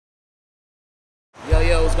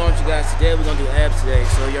Yo, what's going on, you guys? Today we're gonna do abs today.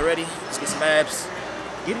 So y'all ready? Let's get some abs.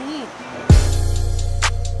 Get it in.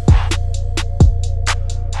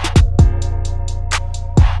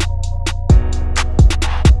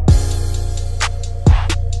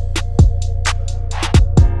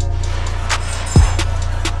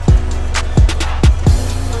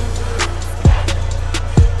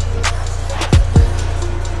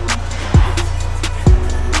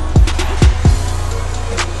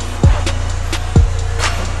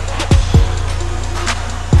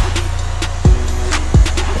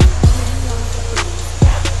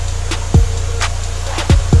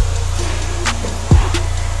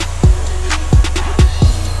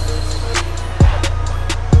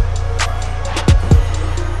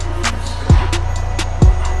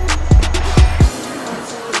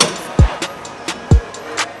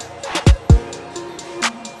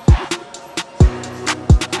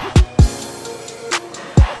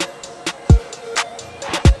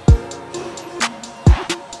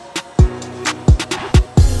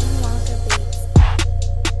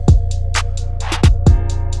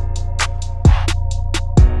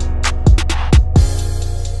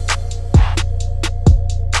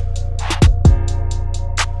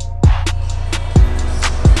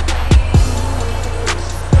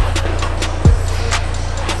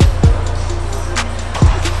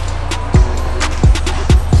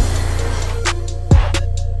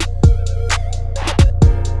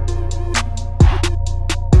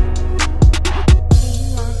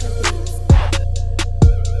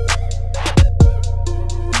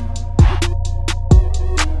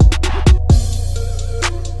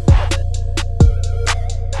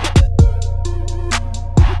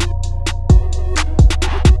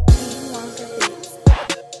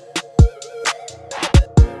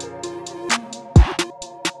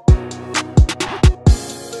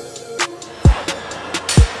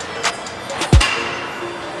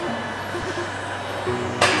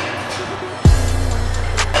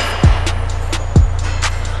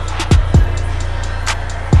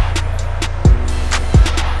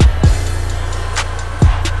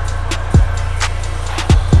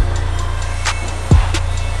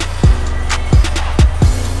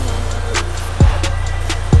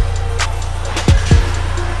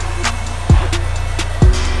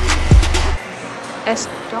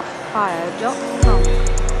 VikktorVier.com.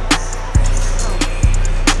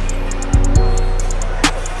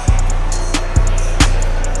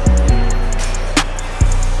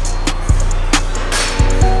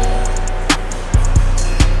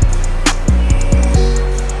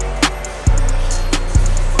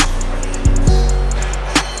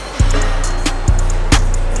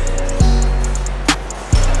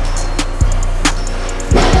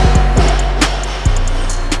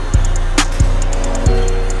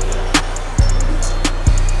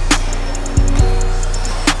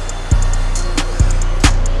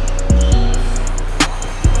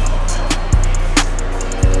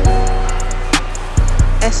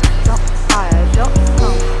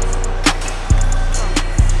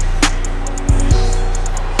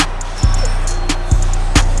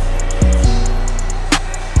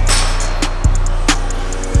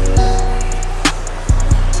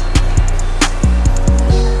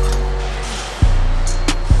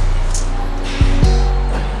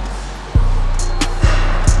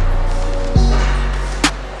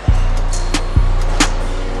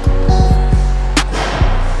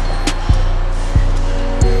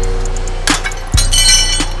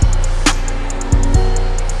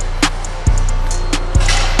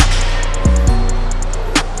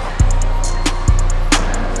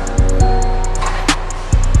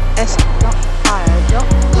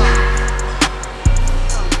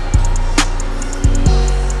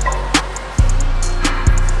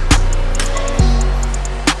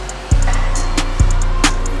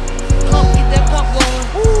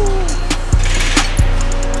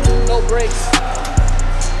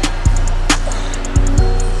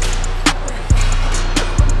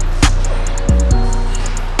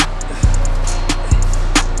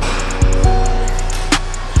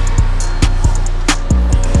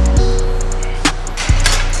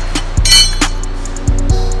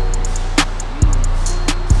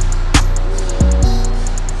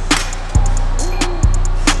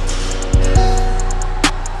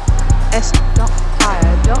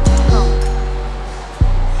 VikktorVier.com.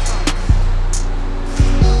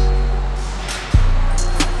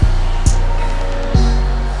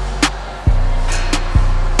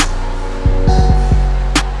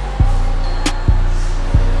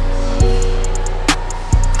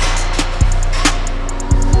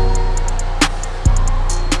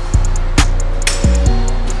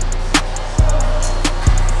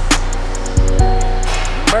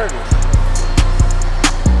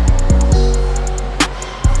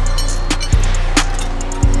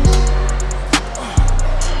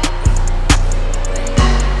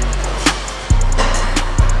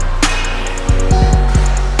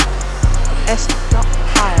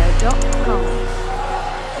 VikktorVier.com.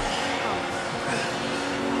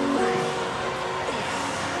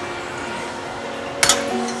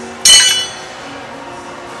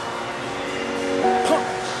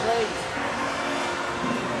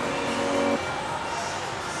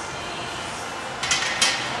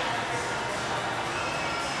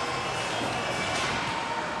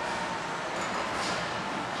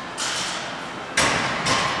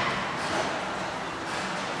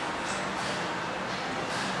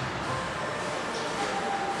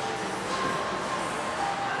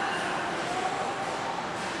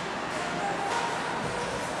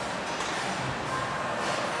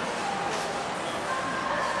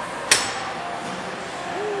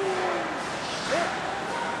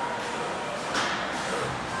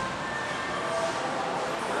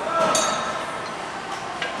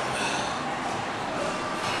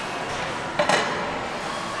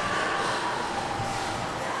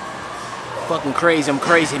 Fucking crazy, I'm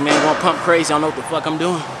crazy, man. Going pump crazy, I don't know what the fuck I'm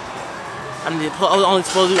doing. I was only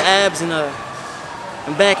supposed to do abs and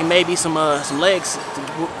back and maybe some legs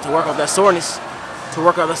to work off that soreness.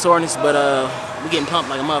 But we getting pumped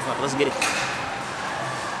like a motherfucker. Let's get it.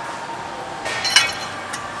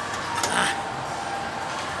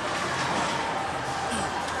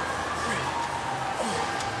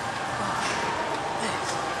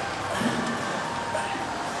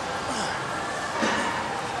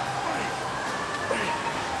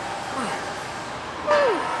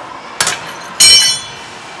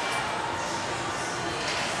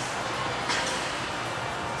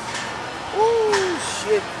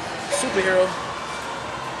 Shit, superhero.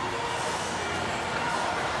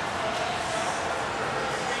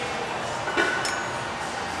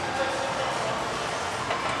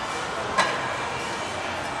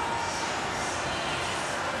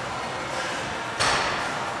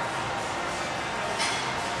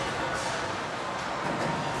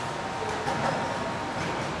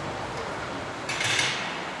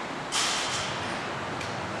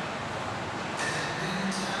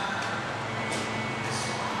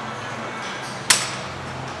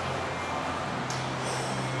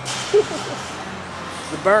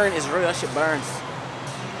 The burn is real. That shit burns.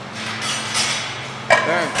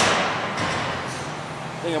 Burn.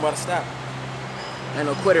 I think I'm about to stop. I ain't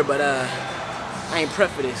no quitter, but I ain't prepped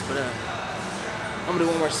for this. But I'm gonna do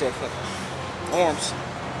one more set. Fuck. Arms.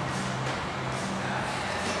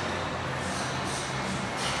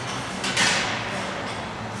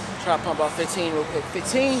 Try to pump out 15 real quick.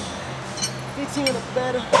 15 or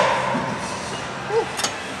better. Woo.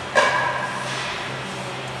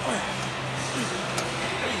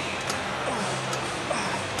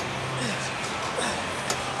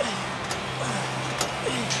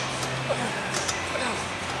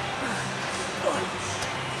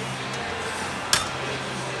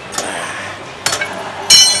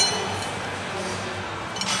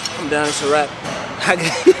 I'm done, it's a wrap.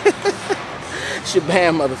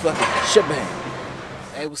 Shabam, motherfucker. Shabam.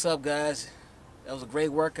 Hey, what's up, guys? That was a great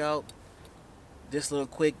workout. Just a little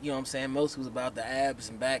quick, you know what I'm saying? Mostly was about the abs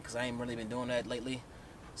and back because I ain't really been doing that lately.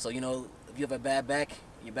 So, you know, if you have a bad back,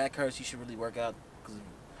 your back hurts, you should really work out because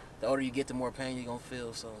the older you get, the more pain you're going to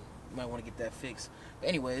feel. So, you might want to get that fixed. But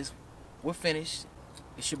anyways, we're finished.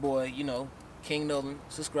 It's your boy, you know, King Nolan.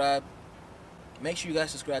 Subscribe. Make sure you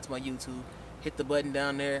guys subscribe to my YouTube. Hit the button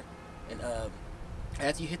down there. And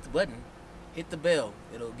after you hit the button, hit the bell.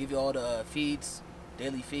 It'll give you all the feeds,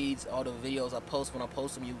 daily feeds, all the videos I post. When I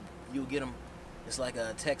post them, you'll get them. It's like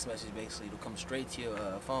a text message, basically. It'll come straight to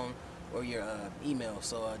your phone or your email.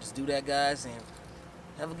 So just do that, guys, and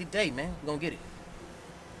have a good day, man. We're going to get it.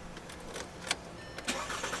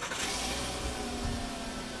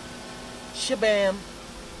 Shabam.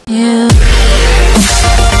 Yeah.